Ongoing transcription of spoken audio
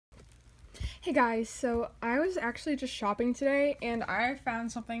Hey guys, so I was actually just shopping today and I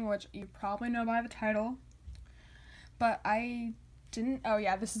found something which you probably know by the title, but I didn't. Oh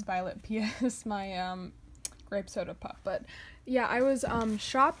yeah, this is Violet P.S. my grape soda pup. But yeah, I was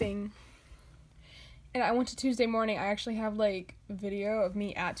shopping and I went to Tuesday Morning. I actually have like a video of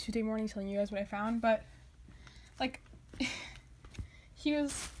me at Tuesday Morning telling you guys what I found, but like he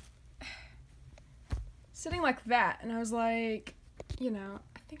was sitting like that and I was like,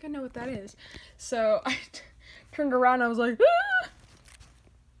 I think I know what that is. So I turned around and I was like, ah!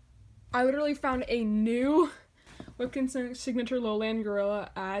 I literally found a new Webkinz signature lowland gorilla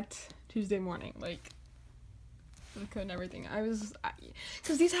at Tuesday Morning. Like, the code and everything.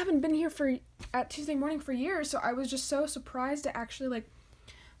 Because these haven't been here at Tuesday Morning for years, so I was just so surprised to actually, like,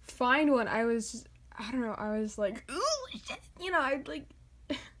 find one. I was like, ooh, I'd like,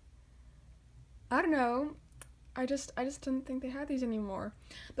 I don't know. I just didn't think they had these anymore.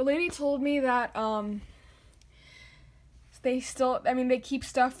 The lady told me that, they keep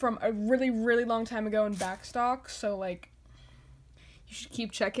stuff from a really, really long time ago in backstock, so, like, you should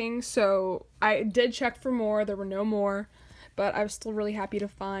keep checking. So, I did check for more, there were no more, but I was still really happy to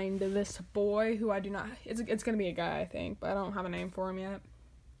find this boy who it's gonna be a guy, I think, but I don't have a name for him yet.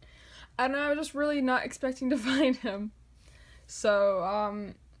 I don't know, I was just really not expecting to find him.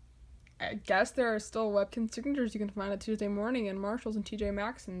 So, I guess there are still Webkinz signatures you can find at Tuesday Morning and Marshalls and TJ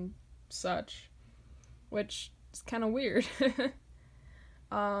Maxx and such, which is kind of weird.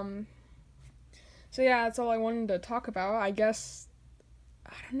 So yeah, that's all I wanted to talk about. I guess,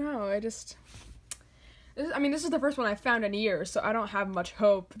 I don't know, this is the first one I found in years, so I don't have much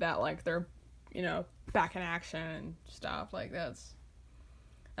hope that, like, they're, back in action and stuff. Like, that's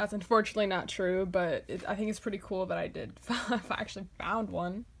unfortunately not true, but I think it's pretty cool that I actually found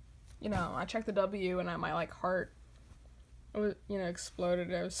one. I checked the W and my, like, heart,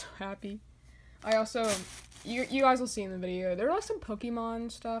 exploded. I was so happy. I also, you guys will see in the video, there were, like, some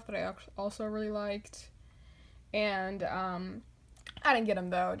Pokemon stuff that I also really liked. And, I didn't get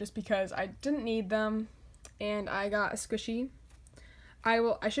them, though, just because I didn't need them. And I got a squishy. I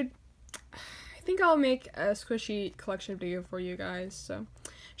think I'll make a squishy collection video for you guys. So,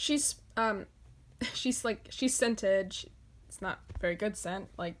 she's scented. It's not very good scent.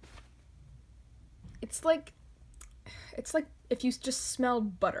 It's like if you just smell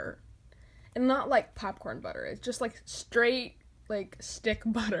butter, and not like popcorn butter. It's just like straight, like, stick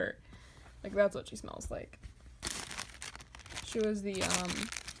butter. Like, that's what she smells like. She was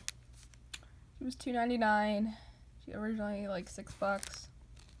 $2.99. She originally like $6.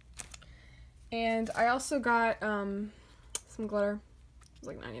 And I also got some glitter. It was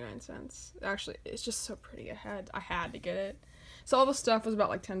like 99 cents. Actually, it's just so pretty. I had to get it. So all the stuff was about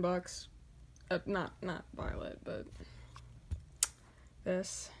like $10. Not Violet, but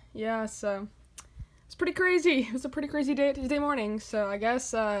this. Yeah, so it's pretty crazy. It was a pretty crazy day at Tuesday Morning, so I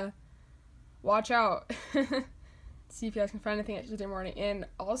guess watch out. See if you guys can find anything at Tuesday Morning. And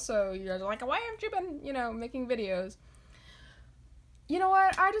also, you guys are like, why haven't you been, making videos? You know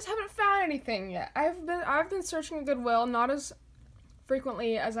what? I just haven't found anything yet. I've been searching at Goodwill, not as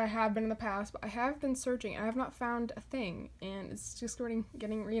frequently as I have been in the past, but I have been searching. I have not found a thing, and it's just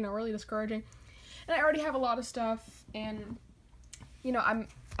getting really discouraging. And I already have a lot of stuff, and I'm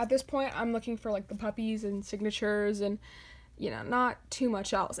at this point I'm looking for, like, the puppies and signatures and not too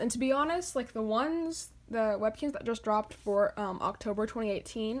much else. And to be honest, like, the Webkinz that just dropped for October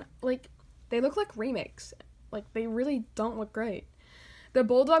 2018, like, they look like remakes. Like, they really don't look great. The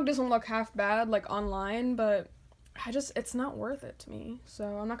Bulldog doesn't look half bad, like, online, but it's not worth it to me,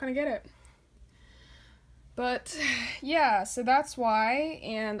 so I'm not gonna get it. But yeah, so that's why,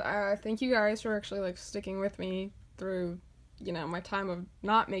 and thank you guys for actually, like, sticking with me through my time of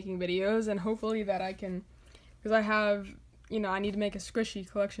not making videos, and hopefully that I can, because I have, I need to make a squishy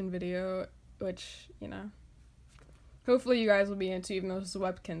collection video, which, hopefully you guys will be into, even though this is a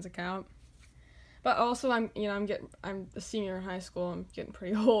Webkinz account. But also, I'm a senior in high school. I'm getting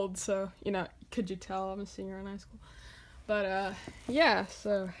pretty old, so, could you tell I'm a senior in high school? But, yeah,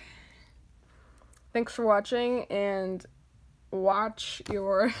 so thanks for watching, and watch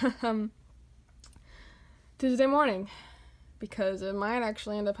your Tuesday Morning, because it might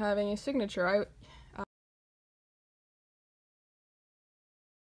actually end up having a signature.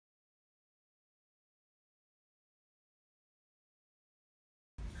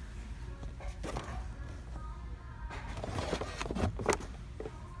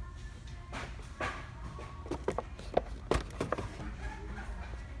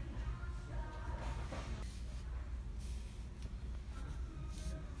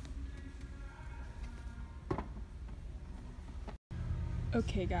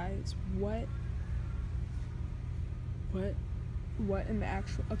 Okay, guys, what in the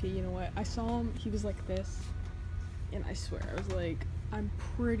actual, okay, you know what, I saw him, he was like this, and I swear, I was like, I'm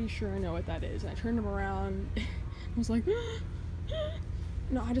pretty sure I know what that is, and I turned him around, I was like,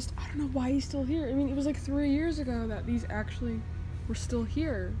 no, I don't know why he's still here. I mean, it was like 3 years ago that these actually were still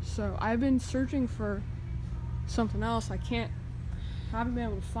here, so I've been searching for something else. Haven't been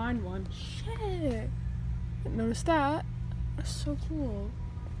able to find one. Shit, didn't notice that. That's so cool.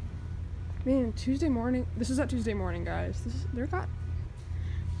 Man, Tuesday morning. This is at Tuesday morning, guys. They're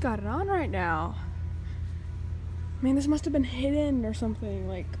got it on right now. Man, this must have been hidden or something,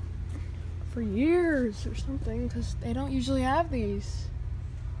 like for years or something, because they don't usually have these.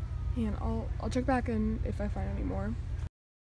 And I'll check back in if I find any more.